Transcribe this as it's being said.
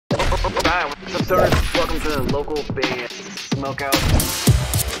Hi, what's up, stoners? Welcome to the local Bay Smokeout.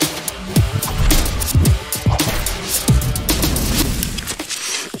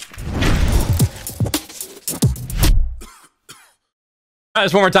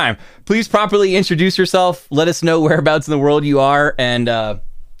 Just one more time. Please properly introduce yourself. Let us know whereabouts in the world you are, and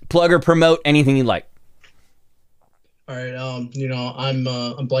plug or promote anything you'd like. All right. I'm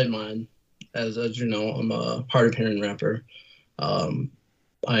Blightmind. As you know, I'm a hard of hearing rapper.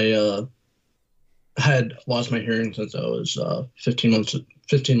 I had lost my hearing since I was 15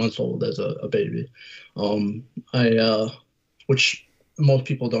 months old as a baby. Which most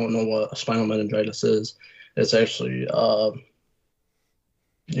people don't know what a spinal meningitis is. It's actually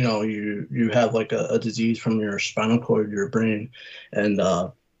you have like a disease from your spinal cord, your brain, and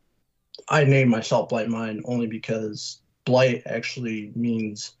I named myself Blightmind only because blight actually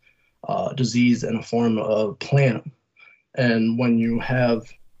means disease in a form of plant. And when you have,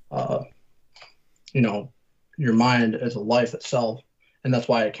 your mind as a life itself, and that's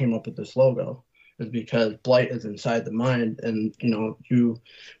why I came up with this logo, is because blight is inside the mind, and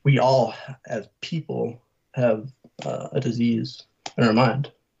we all as people have a disease in our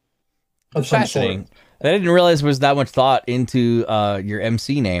mind. Fascinating. I didn't realize there was that much thought into your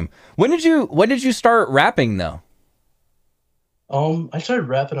MC name. When did you start rapping though? I started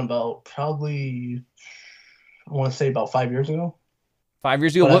rapping about probably, I want to say about 5 years ago. 5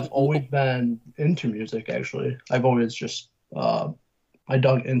 years ago? But I've always been into music, actually. I've always just, I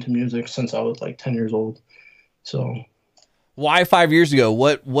dug into music since I was like 10 years old. So. Why 5 years ago?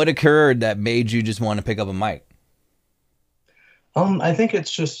 What occurred that made you just want to pick up a mic? I think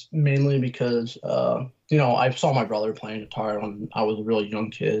it's just mainly because, I saw my brother playing guitar when I was a really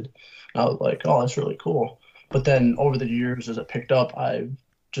young kid. And I was like, oh, that's really cool. But then over the years, as it picked up, I've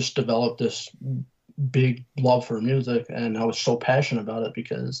just developed this big love for music. And I was so passionate about it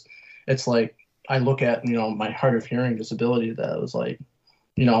because it's like, I look at, my hard of hearing disability that I was like,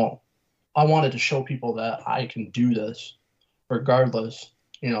 I wanted to show people that I can do this regardless,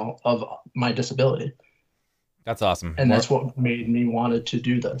 of my disability. That's awesome. And that's what made me wanted to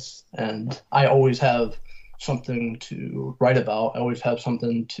do this. And I always have something to write about. I always have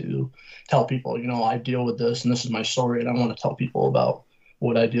something to tell people, I deal with this and this is my story. And I want to tell people about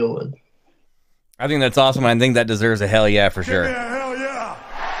what I deal with. I think that's awesome. I think that deserves a hell yeah for sure. Yeah, hell yeah.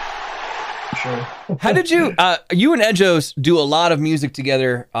 For sure. How did you, you and Edjos do a lot of music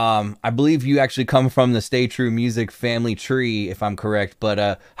together. I believe you actually come from the Stay True Music family tree, if I'm correct.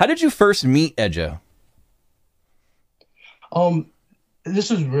 But how did you first meet Edjo?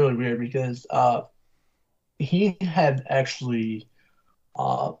 This is really weird because he had actually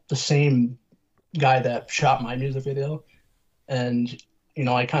the same guy that shot my music video, and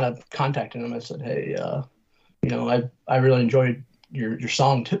I kind of contacted him. I said, hey, I really enjoyed your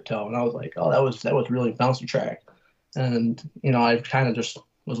song Tiptoe, and I was like, oh, that was really bouncy track, and I kind of just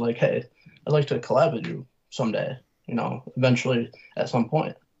was like, hey, I'd like to collab with you someday, eventually at some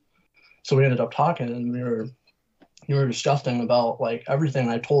point. So we ended up talking, and we were discussing about like everything.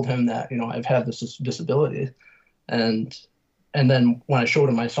 I told him that I've had this disability, and then when I showed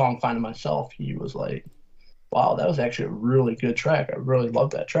him my song Finding Myself, he was like, wow, that was actually a really good track. I really love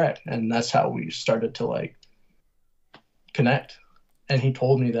that track. And that's how we started to like connect. And he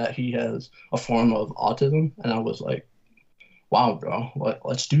told me that he has a form of autism, and I was like, wow, bro,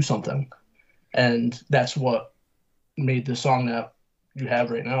 let's do something. And that's what made the song that you have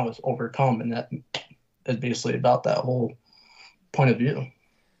right now is Overcome, and that is basically about that whole point of view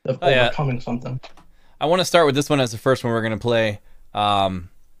of overcoming something. I want to start with this one as the first one we're going to play.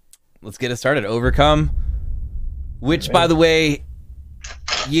 Let's get it started. Overcome, which, by the way,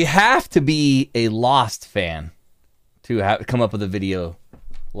 you have to be a Lost fan to come up with a video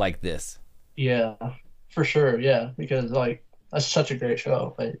like this. Yeah, for sure. Yeah, because like that's such a great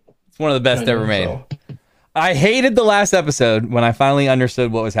show. Like, it's one of the best ever made. So. I hated the last episode when I finally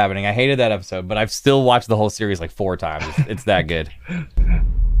understood what was happening. I hated that episode, but I've still watched the whole series like 4 times. It's that good.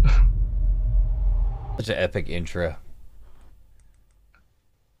 Such an epic intro.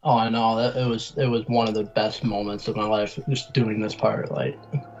 Oh, I know. It was one of the best moments of my life, just doing this part. Like,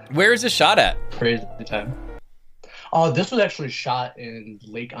 where is this shot at? Crazy time. Oh, this was actually shot in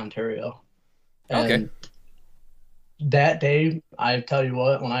Lake Ontario. And okay. That day, I tell you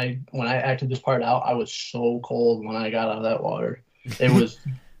what, when I acted this part out, I was so cold when I got out of that water. It was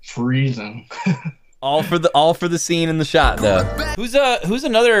freezing. all for the scene in the shot though. Who's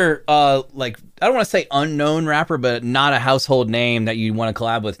another like, I don't want to say unknown rapper, but not a household name that you want to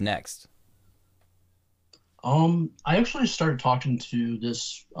collab with next? I actually started talking to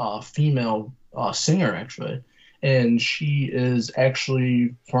this female singer actually, and she is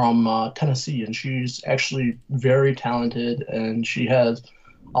actually from Tennessee, and she's actually very talented, and she has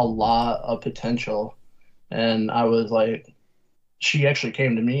a lot of potential. And I was like, she actually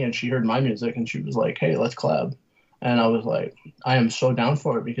came to me and she heard my music and she was like, "Hey, let's collab." And I was like, I am so down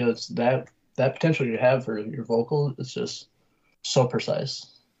for it because that potential you have for your vocal is just so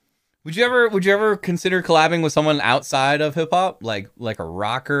precise. Would you ever consider collabing with someone outside of hip hop, like a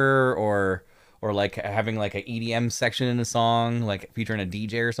rocker or like having like an EDM section in a song, like featuring a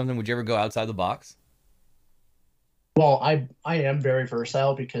DJ or something? Would you ever go outside the box? Well, I am very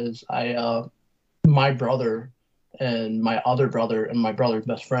versatile because my brother and my other brother and my brother's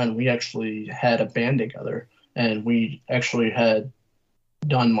best friend, we actually had a band together and we actually had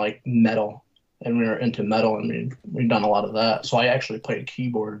done like metal and we were into metal and we've done a lot of that. So I actually played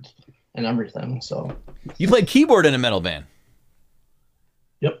keyboards and everything. So You played keyboard in a metal band.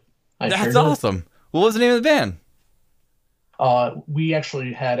 yep. That's awesome. What was the name of the band? We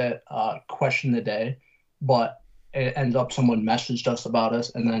actually had it question the day, but it ended up someone messaged us about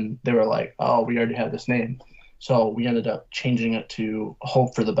us and then they were like, "Oh, we already have this name." So we ended up changing it to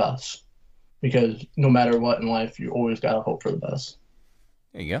Hope for the Best because no matter what in life, you always got to hope for the best.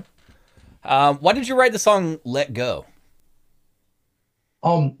 There you go. Why did you write the song "Let Go"?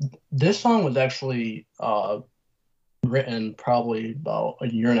 This song was actually written probably about a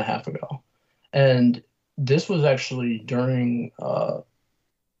year and a half ago, and this was actually during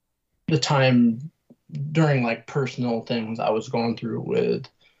the time during like personal things I was going through with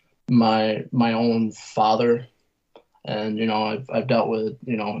my own father, and I've dealt with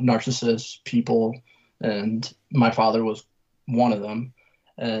narcissists, people, and my father was one of them,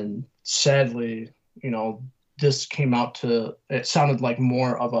 and sadly, this came out to it sounded like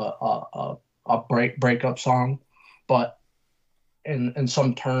more of a breakup song, but in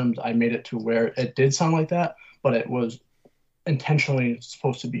some terms I made it to where it did sound like that, but it was intentionally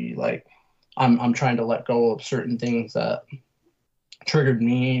supposed to be like I'm trying to let go of certain things that triggered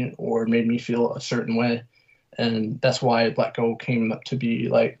me or made me feel a certain way. And that's why Let Go came up to be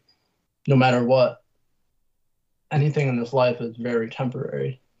like, no matter what, anything in this life is very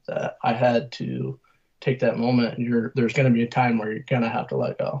temporary. That I had to take that moment and there's going to be a time where you're going to have to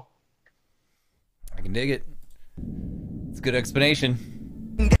let go. I can dig it. It's a good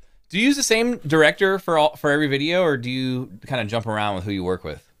explanation. Do you use the same director for every video, or do you kind of jump around with who you work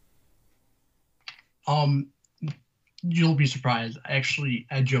with? You'll be surprised. Actually,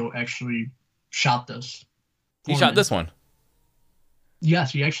 Edjo actually shot this. He shot this one.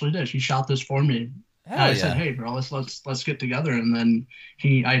 Yes, he actually did. He shot this for me. I said, "Hey, bro, let's get together." And then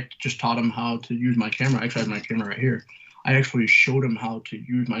I just taught him how to use my camera. I actually have my camera right here. I actually showed him how to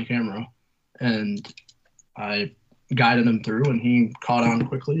use my camera, and I guided him through, and he caught on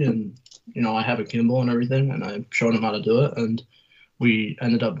quickly. And I have a gimbal and everything, and I showed him how to do it. And we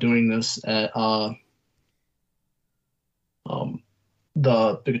ended up doing this at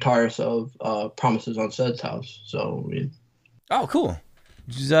the guitarist of Promises Unsaid's house. So we. Oh, cool.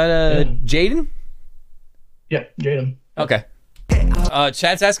 Is that Jaden? Yeah, Jaden. Okay.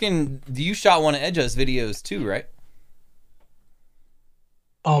 Chad's asking, do you shot one of Edge's videos too, right?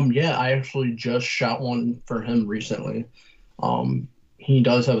 Yeah, I actually just shot one for him recently. He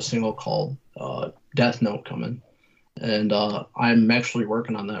does have a single called Death Note coming, and I'm actually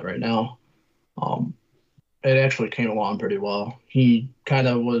working on that right now. It actually came along pretty well. He kind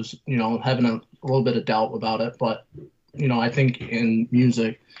of was, having a little bit of doubt about it, but I think in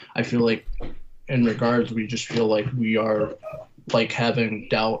music, I feel like in regards, we just feel like we are like having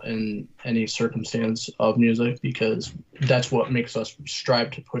doubt in any circumstance of music because that's what makes us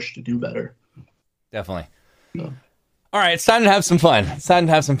strive to push to do better. Definitely. So. All right, it's time to have some fun. It's time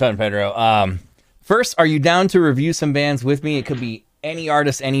to have some fun, Pedro. First, are you down to review some bands with me? It could be any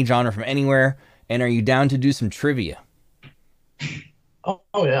artist, any genre from anywhere. And are you down to do some trivia?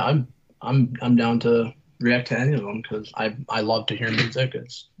 Oh yeah, I'm down to react to any of them because I love to hear music.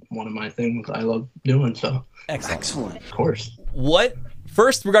 It's one of my things I love doing. So excellent. Of course.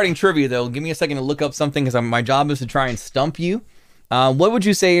 First, regarding trivia, though, give me a second to look up something because my job is to try and stump you. What would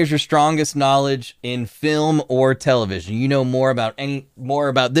you say is your strongest knowledge in film or television? You know more about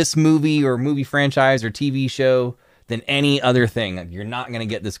this movie or movie franchise or TV show than any other thing. You're not going to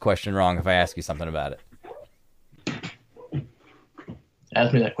get this question wrong if I ask you something about it.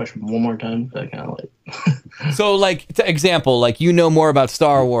 Ask me that question one more time. I kind of like. So, example, you know more about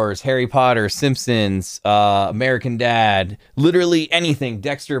Star Wars, Harry Potter, Simpsons, American Dad, literally anything.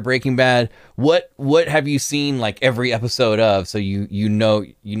 Dexter, Breaking Bad. What have you seen every episode of? So you know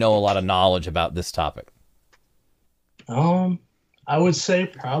a lot of knowledge about this topic. I would say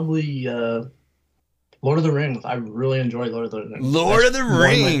probably Lord of the Rings. I really enjoy Lord of the Rings. Lord of the One of my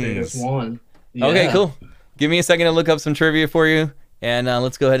Rings. favorite one. Yeah. Okay, cool. Give me a second to look up some trivia for you, and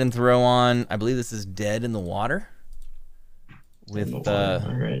let's go ahead and throw on. I believe this is Dead in the Water with All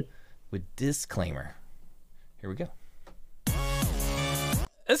right. with disclaimer. Here we go.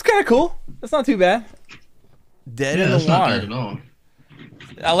 That's kind of cool. That's not too bad. Dead in the that's not Water. bad at all.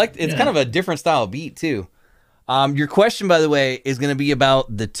 I like. It's kind of a different style beat too. Your question, by the way, is going to be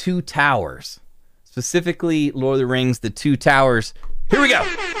about the Two Towers, specifically Lord of the Rings, the Two Towers. Here we go.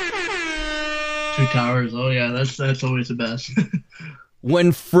 Two Towers. Oh yeah, that's always the best.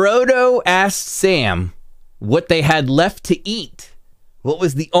 When Frodo asked Sam what they had left to eat, what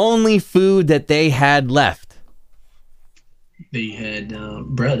was the only food that they had left? They had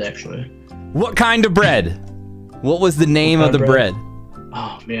bread, actually. What kind of bread? What was the name of the bread?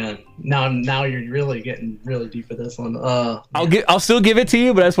 Oh man, now you're really getting really deep with this one. I'll still give it to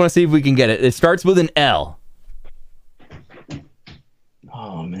you, but I just want to see if we can get it. It starts with an L.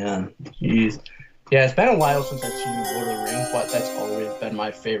 Oh man, jeez. Yeah, it's been a while since I've seen Lord of the Rings, but that's always been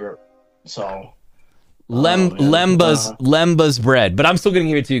my favorite. So Lemba's bread, but I'm still gonna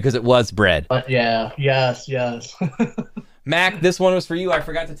give it to you because it was bread. But yeah, yes. Mac, this one was for you. I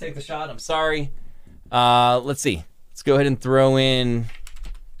forgot to take the shot. I'm sorry. Let's see. Let's go ahead and throw in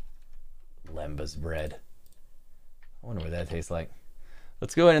Lemba's bread. I wonder what that tastes like.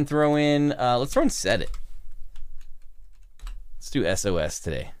 Let's go ahead and throw in. Let's throw in Set It. Let's do SOS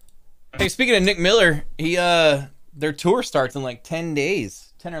today. Hey, speaking of Nick Miller, he their tour starts in like 10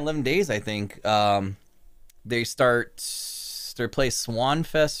 days, 10 or 11 days, I think. They start their place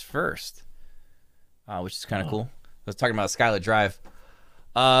Swanfest first, which is kind of cool. I was talking about Skylit Drive.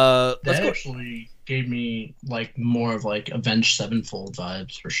 That actually gave me like more of like Avenged Sevenfold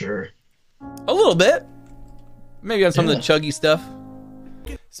vibes for sure. A little bit, maybe on some of the chuggy stuff.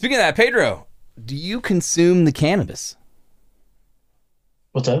 Speaking of that, Pedro, do you consume the cannabis?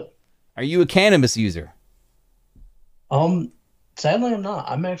 What's up? Are you a cannabis user? Sadly, I'm not.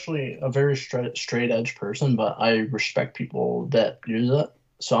 I'm actually a very straight edge person, but I respect people that use it.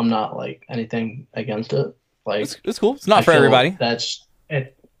 So I'm not like anything against it. Like it's cool. It's not for everybody. That's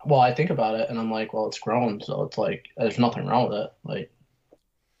it. Well, I think about it and I'm like, well, it's grown, so it's like there's nothing wrong with it. Like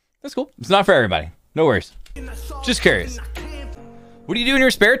that's cool. It's not for everybody. No worries. Just curious. What do you do in your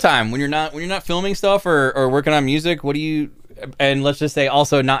spare time when you're not filming stuff or working on music? What do you? And let's just say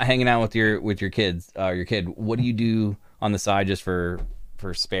also not hanging out with your kids, your kid. What do you do on the side just for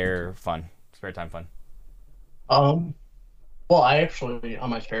spare time fun? Well, I actually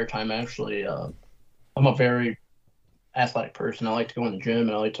on my spare time I'm a very athletic person. I like to go in the gym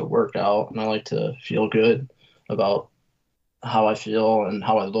and I like to work out and I like to feel good about how I feel and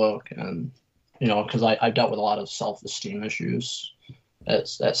how I look, and because I've dealt with a lot of self-esteem issues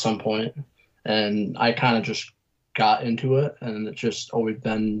at some point, and I kind of just got into it, and it's just always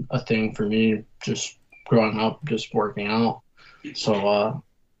been a thing for me, just growing up, just working out. So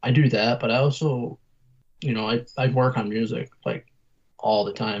I do that, but I also, I work on music like all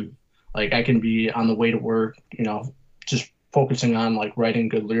the time. Like I can be on the way to work, just focusing on like writing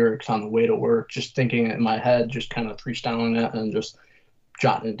good lyrics on the way to work, just thinking it in my head, just kind of freestyling it and just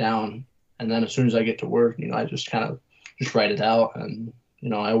jotting it down. And then as soon as I get to work, I just kind of just write it out. And,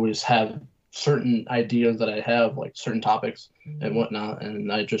 I always have certain ideas that I have, like certain topics and whatnot,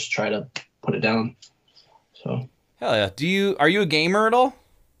 and I just try to put it down. So hell yeah. Are you a gamer at all? Do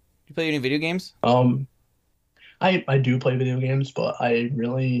you play any video games? I do play video games, but I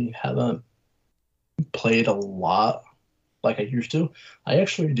really haven't played a lot like I used to. I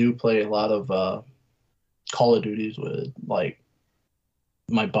actually do play a lot of Call of Duties with like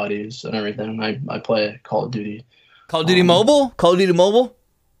my buddies and everything. I play Call of Duty. Call of Duty Mobile? Call of Duty Mobile?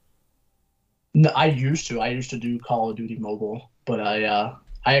 No, I used to do Call of Duty Mobile, but I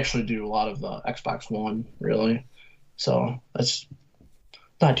actually do a lot of Xbox One, really. So that's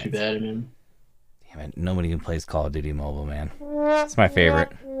not too bad. I mean, damn it, nobody plays Call of Duty Mobile, man. It's my favorite.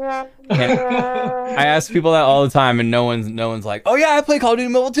 I ask people that all the time, and no one's like, "Oh yeah, I play Call of Duty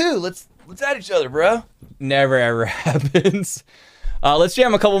Mobile too. Let's at each other, bro." Never ever happens. Let's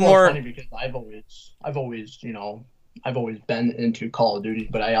jam a couple more. It's funny because I've always been into Call of Duty,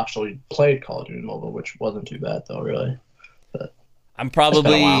 but I actually played Call of Duty Mobile, which wasn't too bad though, really. But I'm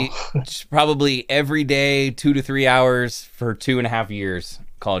probably every day 2 to 3 hours for 2.5 years.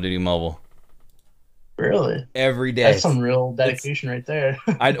 Call of Duty Mobile. Really? Every day. That's some real dedication right there.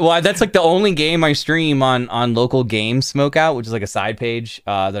 That's like the only game I stream on local game Smokeout, which is like a side page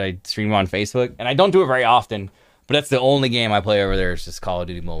that I stream on Facebook, and I don't do it very often. But that's the only game I play over there. It's just Call of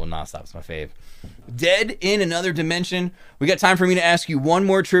Duty Mobile nonstop. It's my fave. Dead in Another Dimension. We got time for me to ask you one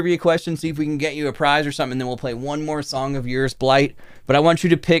more trivia question, see if we can get you a prize or something, and then we'll play one more song of yours, Blight. But I want you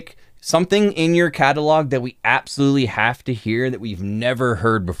to pick something in your catalog that we absolutely have to hear that we've never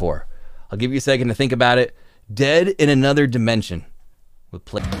heard before. I'll give you a second to think about it. Dead in Another Dimension. We'll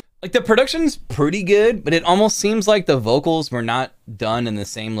play. Like, the production's pretty good, but it almost seems like the vocals were not done in the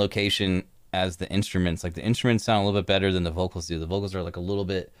same location as the instruments. Like, the instruments sound a little bit better than the vocals do. The vocals are like a little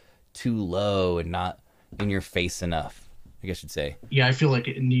bit too low and not in your face enough, I guess you'd say. Yeah, I feel like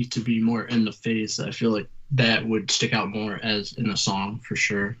it needs to be more in the face. I feel like that would stick out more as in a song for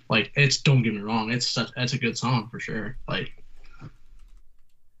sure. Like, don't get me wrong, that's a good song for sure. Like,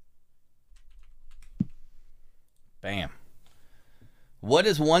 bam. What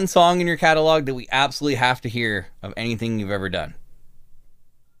is one song in your catalog that we absolutely have to hear of anything you've ever done?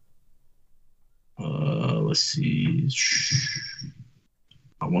 Let's see.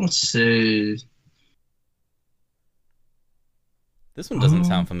 I want to say this one doesn't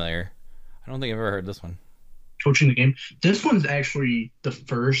sound familiar. I don't think I've ever heard this one. Coaching the Game. This one's actually the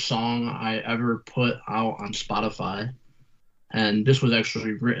first song I ever put out on Spotify, and this was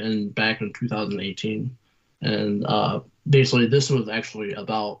actually written back in 2018. And basically, this was actually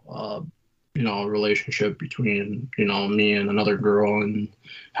about a relationship between me and another girl, and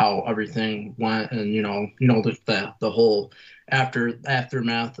how everything went, and the whole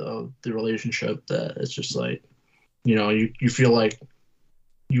aftermath of the relationship. That it's just like you feel like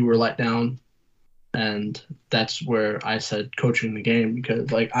you were let down. And that's where I said coaching the game,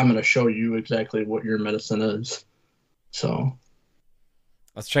 because like I'm gonna show you exactly what your medicine is. So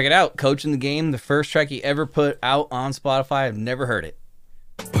let's check it out. Coaching the Game, the first track he ever put out on Spotify. I've never heard it.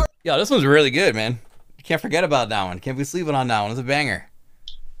 Yo, this one's really good, man. You can't forget about that one. Can't be sleeping on that one. It's a banger.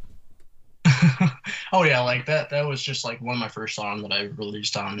 Oh yeah, like that was just like one of my first songs that I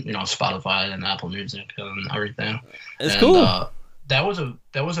released on Spotify and Apple Music and everything. It's cool. That was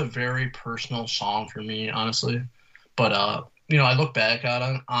a very personal song for me, honestly. But I look back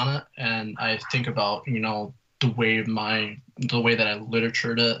on it and I think about the way that I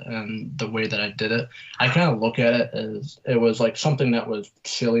literatured it and the way that I did it. I kind of look at it as it was like something that was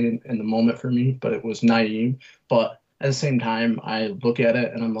silly in the moment for me, but it was naive. But at the same time, I look at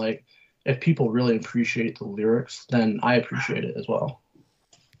it and I'm like, if people really appreciate the lyrics, then I appreciate it as well.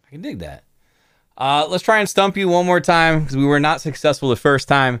 I can dig that. Let's try and stump you one more time, because we were not successful the first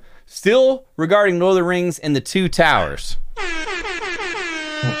time. Still regarding Lord of the Rings and the Two Towers.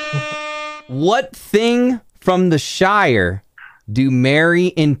 What thing from the Shire do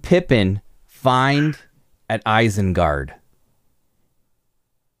Merry and Pippin find at Isengard?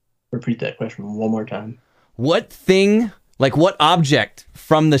 Repeat that question one more time. What thing, like what object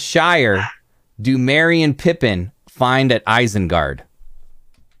from the Shire do Merry and Pippin find at Isengard?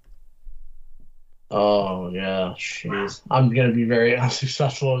 Oh, yeah, jeez. I'm going to be very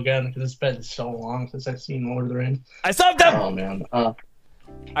unsuccessful again, because it's been so long since I've seen Lord of the Rings. I stumped him! Oh, man.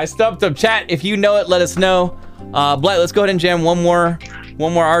 I stumped him. Chat, if you know it, let us know. Blight, let's go ahead and jam one more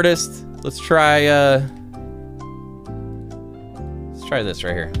artist. Let's try this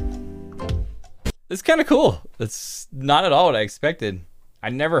right here. It's kind of cool. It's not at all what I expected. I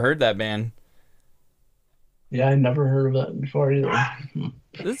never heard that band. Yeah, I never heard of that before either.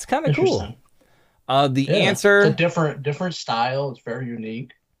 It's kind of cool. The answer, it's a different style. It's very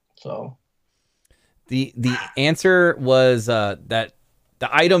unique. So the answer was that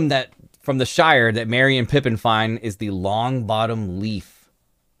the item that from the Shire that Merry and Pippin find is the long bottom leaf.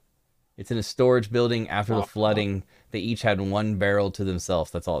 It's in a storage building after the flooding. They each had one barrel to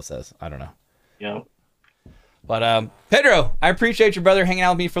themselves. That's all it says. I don't know. Yeah. But Pedro, I appreciate your brother hanging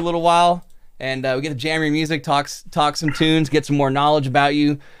out with me for a little while. And we get to jam your music, talk some tunes, get some more knowledge about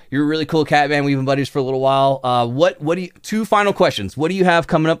you. You're a really cool cat, man. We've been buddies for a little while. What do you? Two final questions. What do you have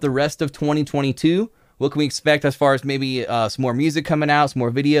coming up the rest of 2022? What can we expect as far as maybe some more music coming out, some more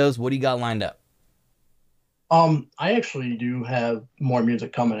videos? What do you got lined up? I actually do have more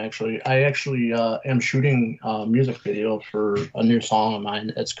music coming. Actually, I actually am shooting a music video for a new song of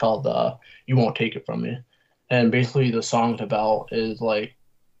mine. It's called "You Won't Take It From Me," and basically the song's about is like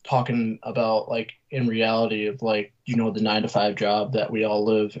talking about like in reality of like the 9-to-5 job that we all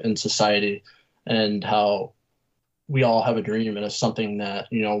live in society, and how we all have a dream, and it's something that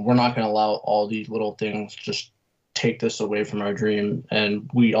we're not going to allow all these little things just take this away from our dream, and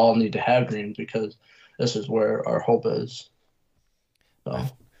we all need to have dreams because this is where our hope is. So.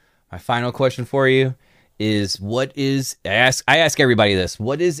 My final question for you is, I ask everybody this,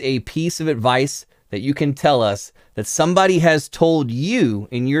 what is a piece of advice that you can tell us that somebody has told you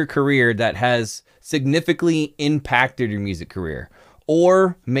in your career that has significantly impacted your music career?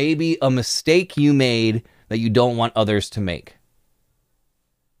 Or maybe a mistake you made that you don't want others to make?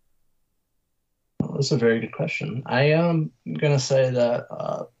 Well, that's a very good question. I am going to say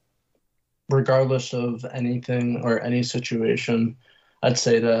that regardless of anything or any situation, I'd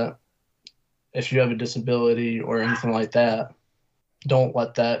say that if you have a disability or anything like that, don't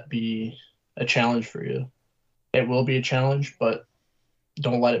let that be a challenge for you. It will be a challenge, but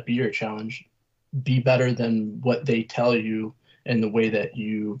don't let it be your challenge. Be better than what they tell you in the way that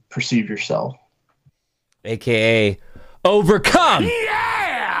you perceive yourself. AKA overcome.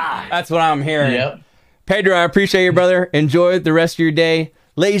 Yeah! That's what I'm hearing. Yep. Pedro, I appreciate you, brother. Enjoy the rest of your day.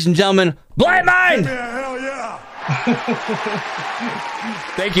 Ladies and gentlemen, Blightmind! Hell yeah!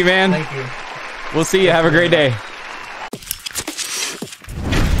 Thank you, man. Thank you. We'll see you. Have a great day.